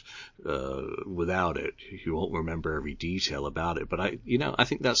 years without it, you won't remember every detail about it. But I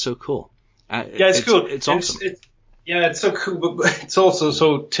think that's so cool. It's cool. It's awesome. It's so cool, but it's also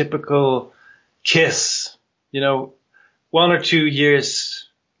so typical Kiss. 1 or 2 years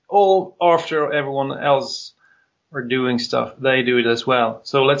all after everyone else are doing stuff, they do it as well.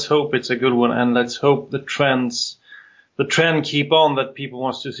 So let's hope it's a good one, and let's hope the trend keep on, that people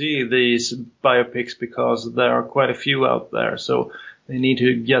wants to see these biopics, because there are quite a few out there. So they need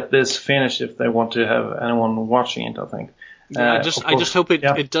to get this finished if they want to have anyone watching it, I think. I just hope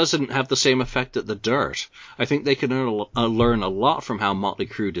it doesn't have the same effect at The Dirt. I think they can learn a lot from how Motley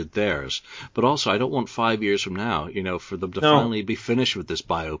Crue did theirs. But also, I don't want 5 years from now, for them to finally be finished with this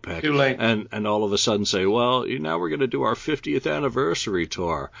biopic. Too late. And all of a sudden say, well, now we're going to do our 50th anniversary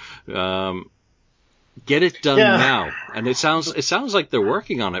tour. Get it done now. And it sounds like they're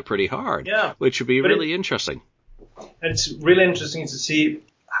working on it pretty hard. Yeah. Which would be really interesting. And it's really interesting to see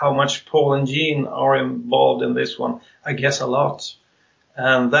how much Paul and Gene are involved in this one. I guess a lot.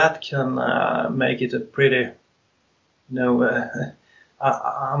 And that can make it a pretty,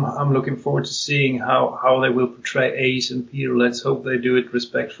 I'm looking forward to seeing how they will portray Ace and Peter. Let's hope they do it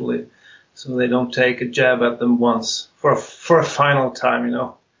respectfully, so they don't take a jab at them once for a final time,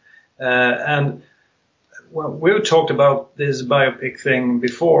 And well, we've talked about this biopic thing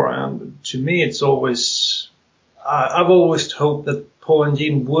before, and to me it's always, I've always hoped that Paul and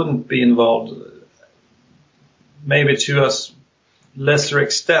Gene wouldn't be involved, maybe to a lesser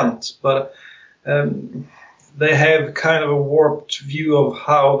extent, but they have kind of a warped view of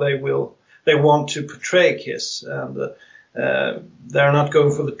how they want to portray Kiss, and they're not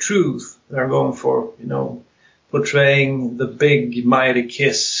going for the truth. They're going for, portraying the big, mighty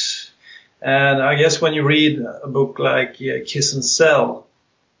Kiss. And I guess when you read a book like Kiss and Sell,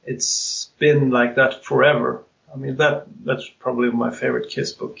 it's been like that forever. I mean, that's probably my favorite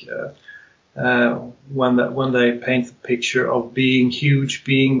Kiss book. When they paint the picture of being huge,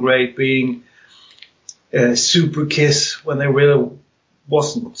 being great, being super Kiss, when they really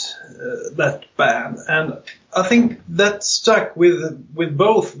wasn't that bad. And I think that stuck with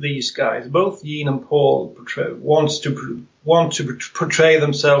both these guys. Both Gene and Paul want to portray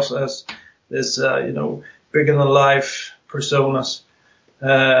themselves as this, bigger than life personas,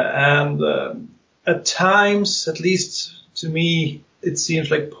 and at times, at least to me, it seems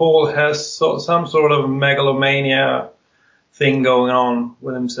like Paul has some sort of megalomania thing going on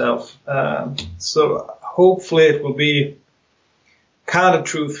with himself. So hopefully it will be kind of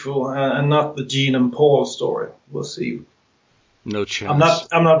truthful and not the Gene and Paul story. We'll see. No chance.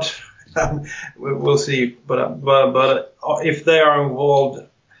 I'm not. We'll see. But if they are involved,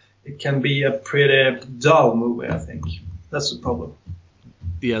 it can be a pretty dull movie, I think. That's the problem.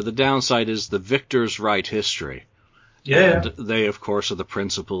 Yeah, the downside is the victors write history. Yeah. And they, of course, are the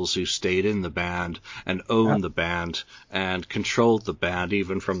principals who stayed in the band and owned the band and controlled the band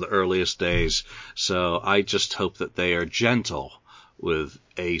even from the earliest days. So I just hope that they are gentle with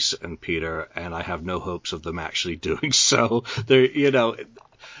Ace and Peter, and I have no hopes of them actually doing so. They're,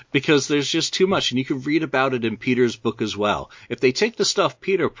 because there's just too much, and you can read about it in Peter's book as well. If they take the stuff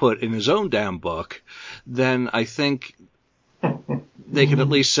Peter put in his own damn book, then I think they can at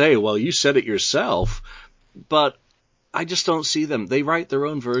least say, well, you said it yourself, but I just don't see them. They write their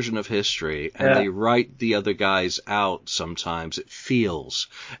own version of history, and they write the other guys out sometimes, it feels.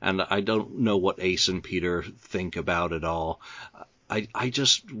 And I don't know what Ace and Peter think about it all. I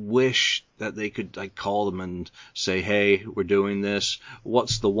just wish that they could call them and say, hey, we're doing this.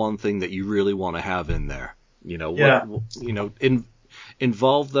 What's the one thing that you really want to have in there?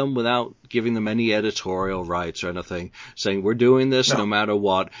 Involve them without giving them any editorial rights or anything, saying we're doing this no matter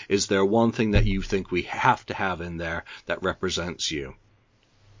what. Is there one thing that you think we have to have in there that represents you?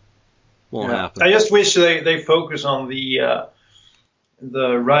 Won't happen. I just wish they focus on the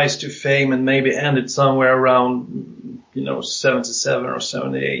rise to fame and maybe end it somewhere around 77 or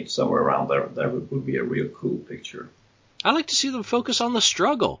 78, somewhere around there. That would be a real cool picture. I like to see them focus on the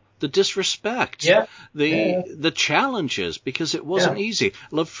struggle, the disrespect, the challenges, because it wasn't easy.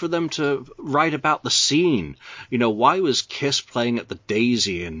 I'd love for them to write about the scene. Why was Kiss playing at the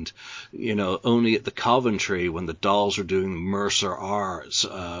Daisy and, only at the Coventry when the Dolls were doing Mercer Arts?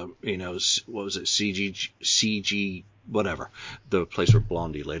 What was it? CG, whatever, the place where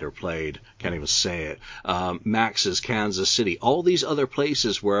Blondie later played, can't even say it, Max's Kansas City, all these other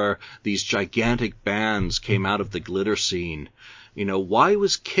places where these gigantic bands came out of the glitter scene. Why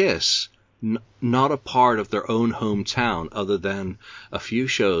was Kiss not a part of their own hometown other than a few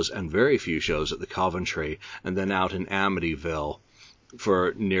shows and very few shows at the Coventry and then out in Amityville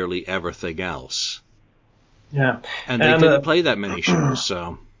for nearly everything else? Yeah. And they didn't play that many shows,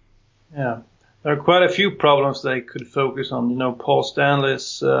 so. Yeah. There are quite a few problems they could focus on. Paul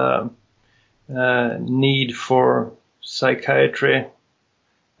Stanley's need for psychiatry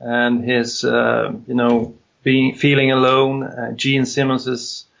and his, feeling alone. Gene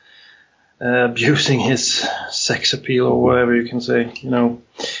Simmons's abusing his sex appeal or whatever you can say.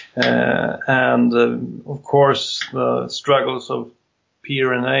 And of course the struggles of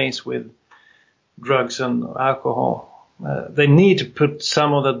Peter and Ace with drugs and alcohol. They need to put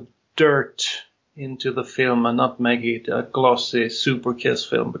some of the dirt into the film and not make it a glossy Super Kiss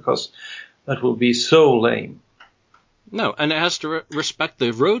film, because that will be so lame. No, and it has to respect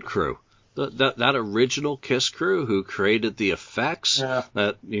the road crew. That original Kiss crew who created the effects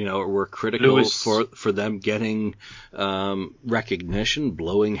that were critical for them getting recognition,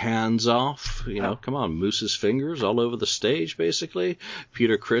 blowing hands off. Come on, Moose's fingers all over the stage, basically.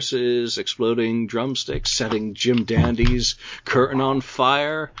 Peter Criss's exploding drumsticks, setting Jim Dandy's curtain on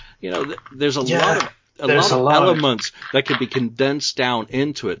fire. There's a lot of elements that could be condensed down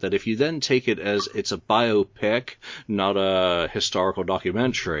into it, that if you then take it as it's a biopic, not a historical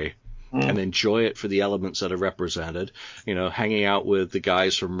documentary, and enjoy it for the elements that are represented, hanging out with the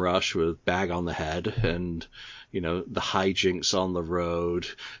guys from Rush with Bag on the Head and, the hijinks on the road,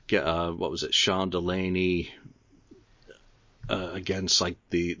 Sean Delaney, against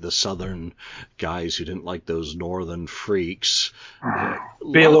the southern guys who didn't like those northern freaks.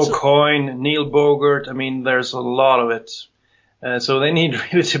 Bill O'Coin, Neil Bogart, there's a lot of it. So they need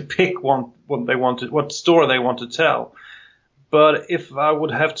really to pick what story they want to tell. But if I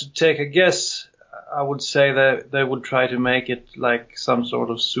would have to take a guess, I would say that they would try to make it like some sort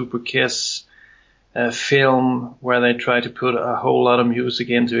of Super Kiss film where they try to put a whole lot of music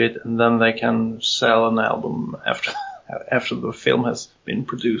into it, and then they can sell an album after the film has been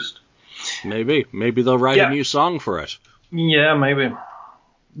produced. Maybe they'll write a new song for it. Yeah, maybe.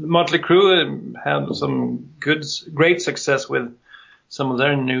 Motley Crue had some great success with some of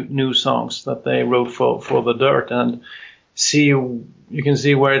their new songs that they wrote for the Dirt, and you can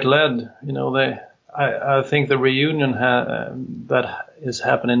see where it led. I think the reunion that is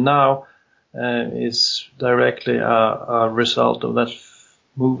happening now is directly a result of that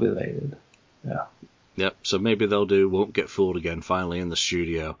movie they did. Yeah. Yep, so maybe they'll Won't Get Fooled Again finally in the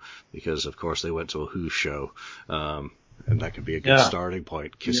studio, because of course they went to a Who show, and that could be a good starting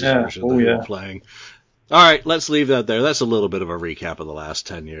point. Kiss's version that they were playing. All right, let's leave that there. That's a little bit of a recap of the last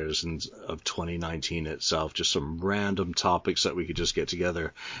 10 years and of 2019 itself. Just some random topics that we could just get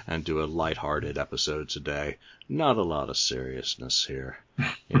together and do a lighthearted episode today. Not a lot of seriousness here.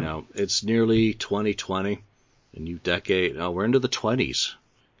 It's nearly 2020, a new decade. Oh, we're into the 20s.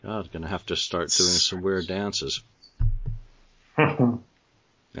 God, gonna have to start doing some weird dances.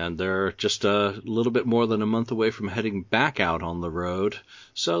 And they're just a little bit more than a month away from heading back out on the road.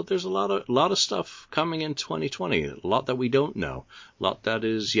 So there's a lot of stuff coming in 2020, a lot that we don't know, a lot that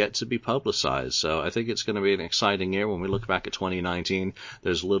is yet to be publicized. So I think it's going to be an exciting year. When we look back at 2019,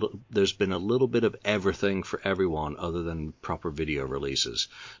 there's been a little bit of everything for everyone other than proper video releases.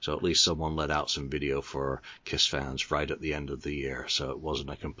 So at least someone let out some video for Kiss fans right at the end of the year, so it wasn't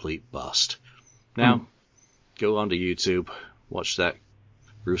a complete bust. Now, go onto YouTube, watch that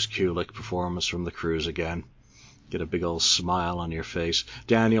Bruce Kulick performance from the Cruise again. Get a big old smile on your face.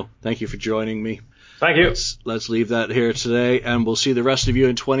 Daniel, thank you for joining me. Thank you. Let's leave that here today, and we'll see the rest of you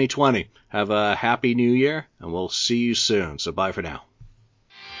in 2020. Have a happy new year, and we'll see you soon. So bye for now.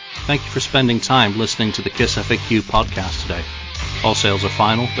 Thank you for spending time listening to the Kiss FAQ podcast today. All sales are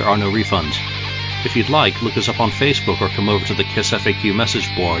final. There are no refunds. If you'd like, look us up on Facebook or come over to the Kiss FAQ message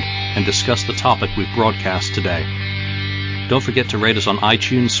board and discuss the topic we've broadcast today. Don't forget to rate us on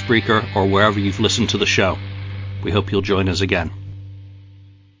iTunes, Spreaker, or wherever you've listened to the show. We hope you'll join us again.